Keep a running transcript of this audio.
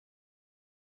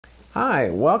Hi,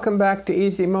 welcome back to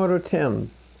Easy Moto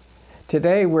Tim.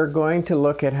 Today we're going to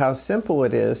look at how simple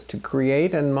it is to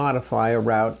create and modify a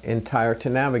route in Tyre to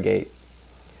navigate.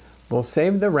 We'll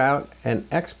save the route and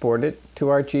export it to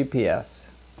our GPS.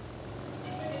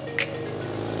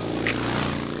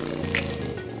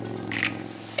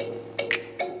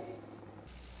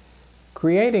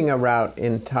 Creating a route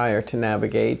in Tyre to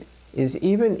navigate is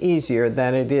even easier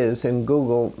than it is in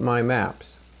Google My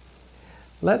Maps.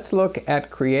 Let's look at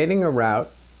creating a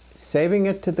route, saving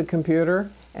it to the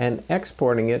computer, and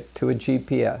exporting it to a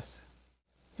GPS.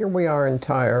 Here we are in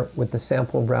Tyre with the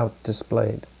sample route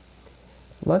displayed.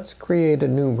 Let's create a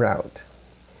new route.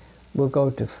 We'll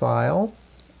go to File,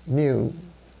 New.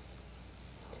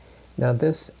 Now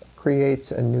this creates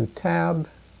a new tab,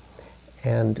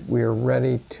 and we're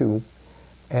ready to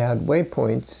add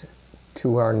waypoints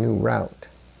to our new route.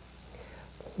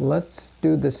 Let's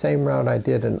do the same route I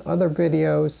did in other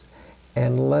videos,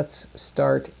 and let's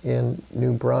start in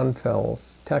New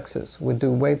Braunfels, Texas. We'll do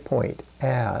waypoint,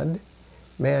 add,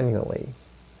 manually,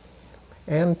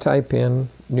 and type in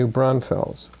New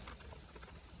Braunfels.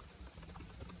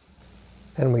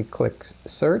 Then we click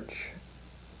search.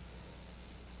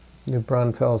 New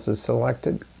Braunfels is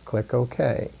selected, click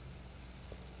OK.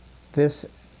 This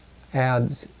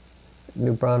adds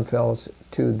New Braunfels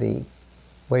to the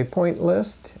waypoint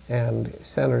list and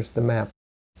centers the map.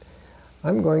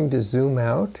 I'm going to zoom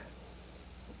out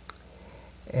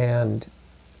and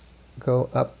go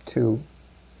up to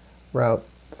Route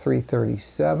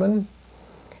 337,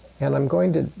 and I'm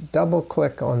going to double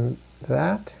click on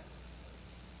that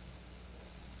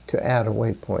to add a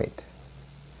waypoint.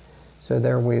 So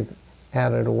there we've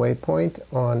added a waypoint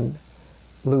on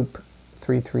loop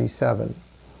 337.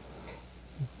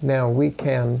 Now we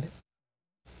can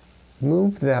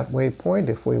move that waypoint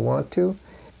if we want to.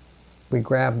 We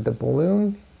grab the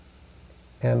balloon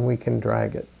and we can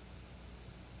drag it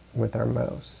with our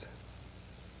mouse.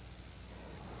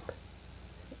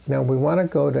 Now we want to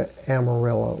go to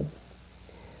Amarillo.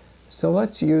 So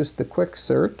let's use the quick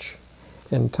search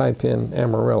and type in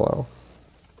Amarillo.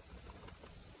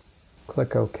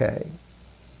 Click OK.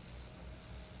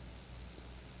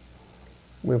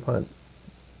 We want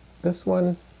this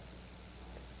one.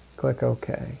 Click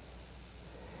OK.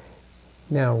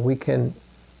 Now we can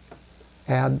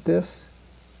add this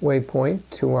waypoint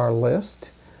to our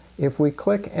list. If we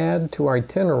click Add to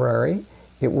Itinerary,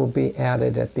 it will be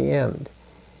added at the end.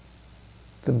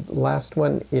 The last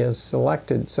one is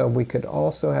selected, so we could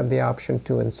also have the option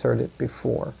to insert it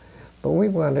before. But we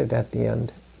want it at the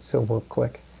end, so we'll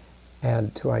click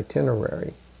Add to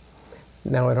Itinerary.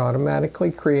 Now it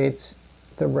automatically creates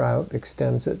the route,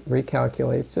 extends it,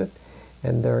 recalculates it,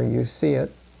 and there you see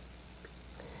it.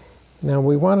 Now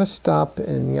we want to stop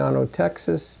in Llano,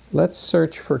 Texas. Let's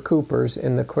search for Cooper's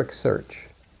in the quick search.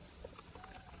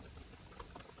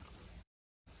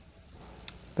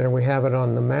 There we have it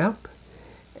on the map,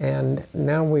 and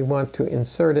now we want to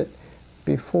insert it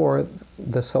before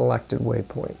the selected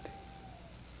waypoint.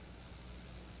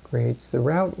 Creates the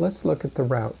route. Let's look at the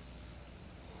route.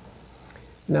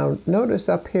 Now notice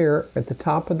up here at the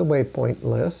top of the waypoint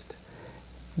list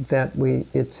that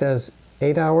it says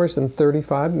 8 hours and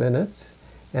 35 minutes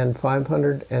and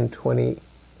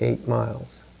 528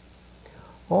 miles.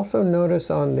 Also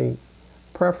notice on the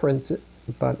preference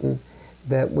button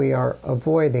that we are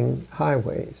avoiding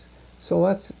highways. So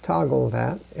let's toggle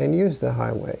that and use the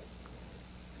highway.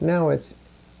 Now it's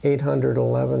 8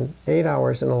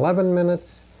 hours and 11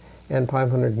 minutes and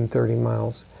 530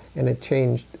 miles, and it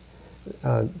changed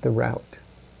the route.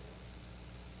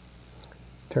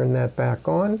 Turn that back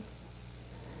on.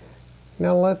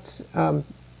 Now let's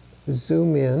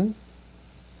zoom in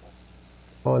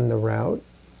on the route,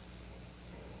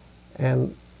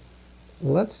 and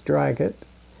let's drag it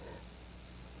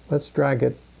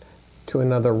to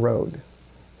another road.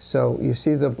 So you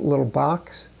see the little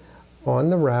box on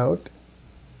the route,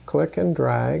 click and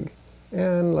drag,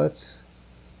 and let's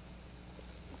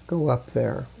go up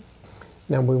there.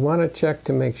 Now we want to check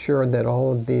to make sure that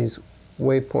all of these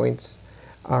waypoints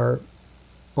are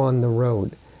on the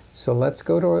road. So let's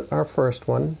go to our first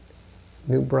one,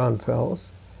 New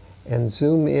Braunfels, and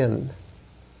zoom in.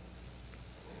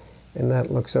 And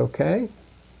that looks okay.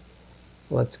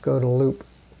 Let's go to loop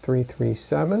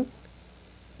 337.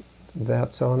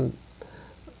 That's on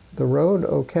the road,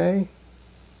 okay.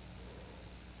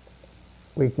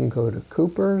 We can go to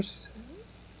Cooper's.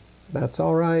 That's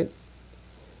all right.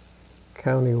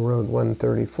 County Road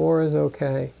 134 is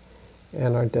okay.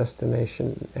 And our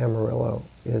destination, Amarillo,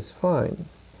 is fine.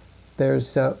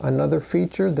 There's another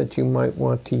feature that you might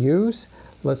want to use.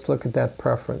 Let's look at that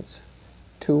preference.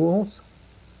 Tools,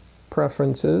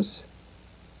 Preferences,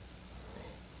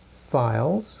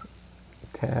 Files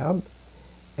tab,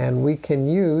 and we can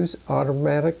use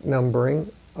automatic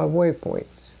numbering of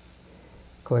waypoints.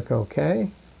 Click OK.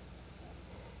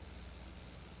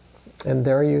 And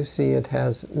there you see it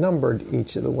has numbered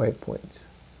each of the waypoints,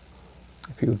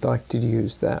 if you'd like to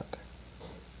use that.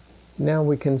 Now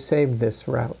we can save this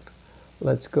route.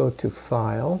 Let's go to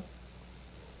File,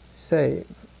 Save.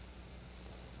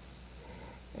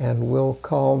 And we'll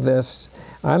call this,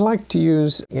 I like to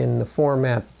use in the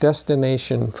format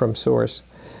destination from source,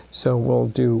 so we'll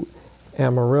do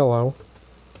Amarillo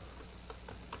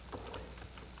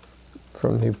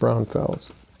from New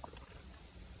Braunfels.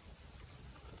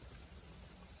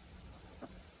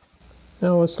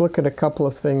 Now let's look at a couple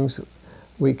of things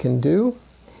we can do.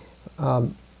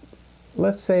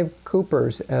 Let's save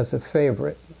Cooper's as a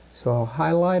favorite. So I'll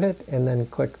highlight it and then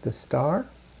click the star,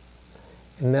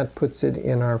 and that puts it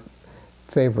in our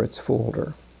favorites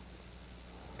folder.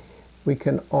 We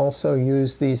can also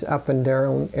use these up and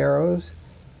down arrows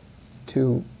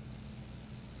to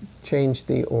change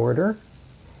the order.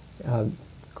 Of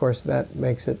course, that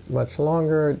makes it much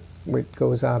longer. It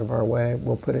goes out of our way.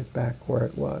 We'll put it back where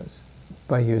it was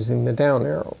by using the down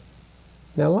arrow.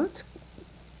 Now let's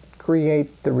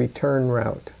create the return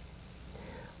route.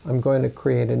 I'm going to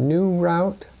create a new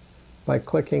route by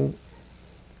clicking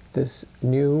this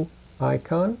new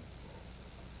icon.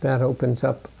 That opens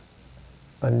up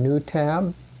a new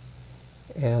tab,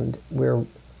 and we're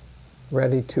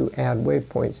ready to add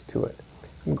waypoints to it.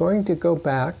 I'm going to go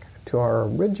back to our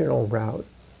original route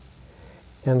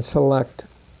and select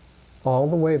all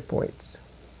the waypoints.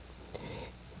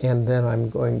 And then I'm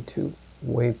going to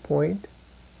waypoint,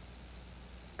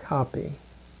 copy.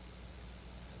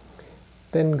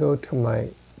 Then go to my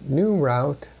new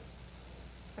route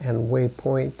and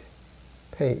waypoint,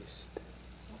 paste.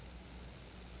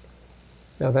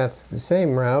 Now that's the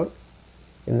same route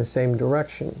in the same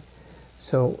direction.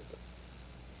 So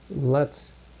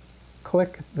let's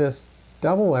click this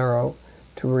double arrow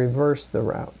to reverse the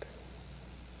route.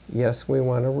 Yes, we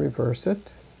want to reverse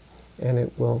it, and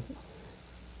it will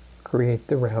create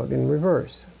the route in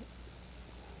reverse.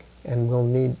 And we'll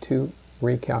need to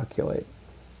recalculate.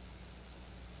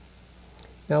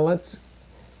 Now let's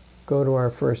go to our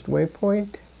first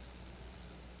waypoint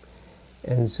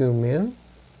and zoom in.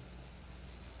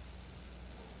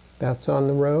 That's on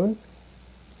the road.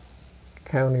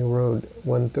 County Road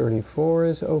 134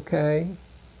 is okay.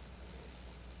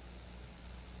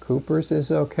 Cooper's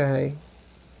is okay.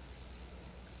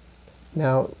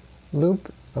 Now,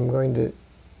 loop, I'm going to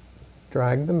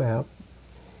drag the map.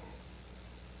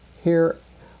 Here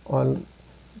on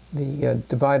the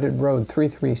divided road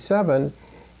 337,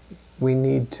 we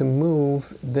need to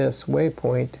move this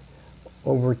waypoint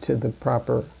over to the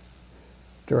proper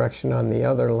direction on the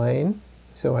other lane.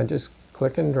 So I just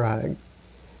click and drag,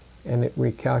 and it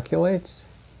recalculates,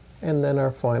 and then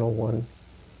our final one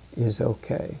is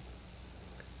okay.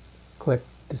 Click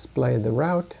Display the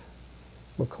Route.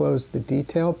 We'll close the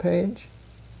detail page,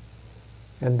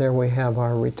 and there we have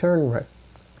our return route.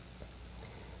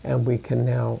 And we can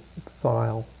now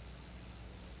File,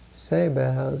 Save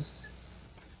As,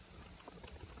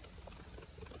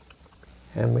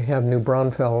 and we have New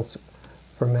Braunfels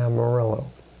from Amarillo.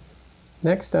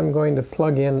 Next, I'm going to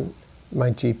plug in my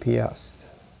GPS.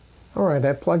 All right,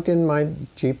 I plugged in my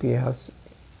GPS,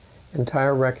 and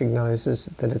Tyre recognizes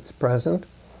that it's present.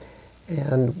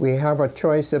 And we have a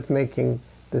choice of making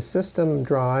the system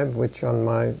drive, which on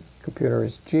my computer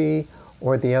is G,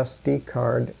 or the SD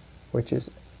card, which is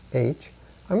H.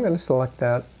 I'm going to select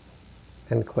that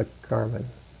and click Garmin.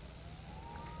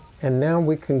 And now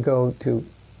we can go to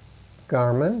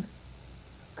Garmin,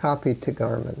 Copy to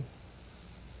Garmin.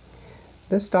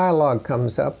 This dialog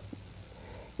comes up.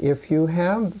 If you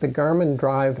have the Garmin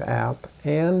Drive app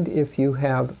and if you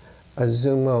have a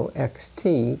Zumo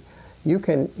XT, you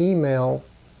can email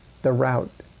the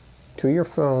route to your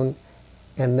phone,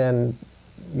 and then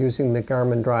using the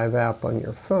Garmin Drive app on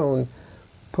your phone,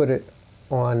 put it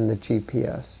on the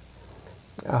GPS.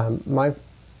 My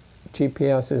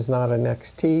GPS is not an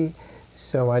XT,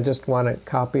 so I just want it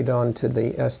copied onto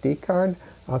the SD card.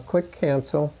 I'll click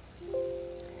Cancel,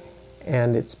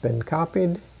 and it's been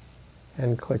copied,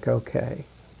 and click OK.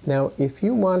 Now, if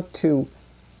you want to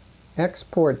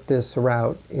export this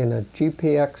route in a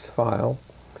GPX file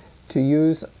to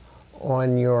use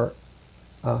on your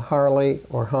Harley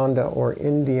or Honda or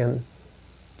Indian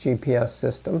GPS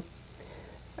system,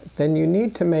 then you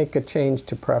need to make a change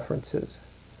to Preferences.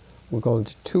 We'll go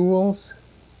to Tools,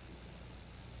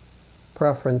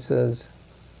 Preferences,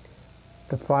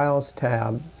 the Files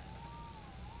tab,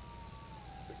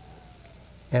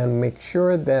 and make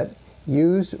sure that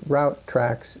Use Route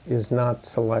Tracks is not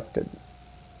selected.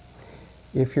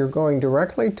 If you're going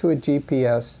directly to a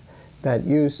GPS, that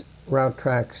Use Route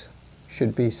Tracks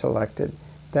should be selected.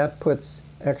 That puts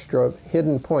extra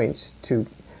hidden points to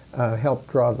help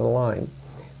draw the line.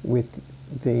 With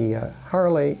the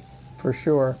Harley, for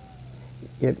sure,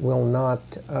 it will not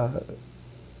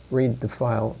read the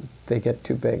file. They get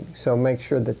too big. So make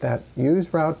sure that that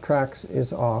Use Route Tracks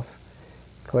is off.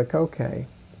 Click OK.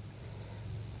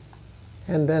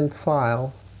 And then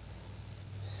File,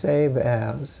 Save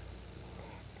As,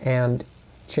 and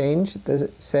change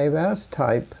the Save As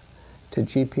type to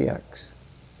GPX,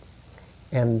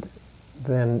 and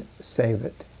then save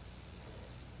it.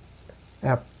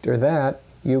 After that,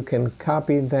 you can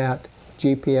copy that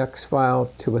GPX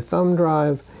file to a thumb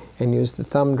drive and use the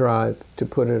thumb drive to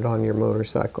put it on your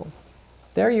motorcycle.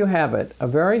 There you have it, a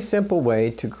very simple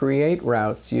way to create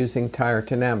routes using Tyre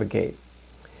to navigate.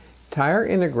 Tyre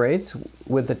integrates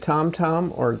with the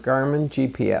TomTom or Garmin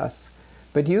GPS,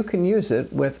 but you can use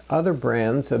it with other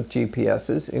brands of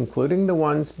GPSs, including the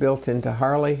ones built into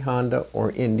Harley, Honda,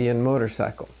 or Indian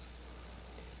motorcycles.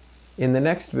 In the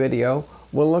next video,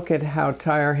 we'll look at how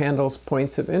Tyre handles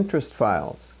points of interest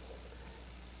files.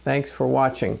 Thanks for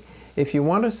watching. If you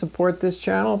want to support this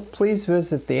channel, please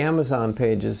visit the Amazon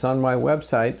pages on my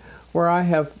website, where I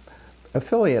have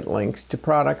affiliate links to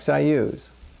products I use.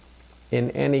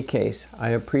 In any case, I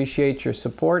appreciate your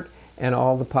support and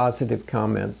all the positive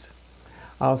comments.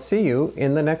 I'll see you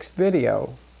in the next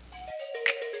video.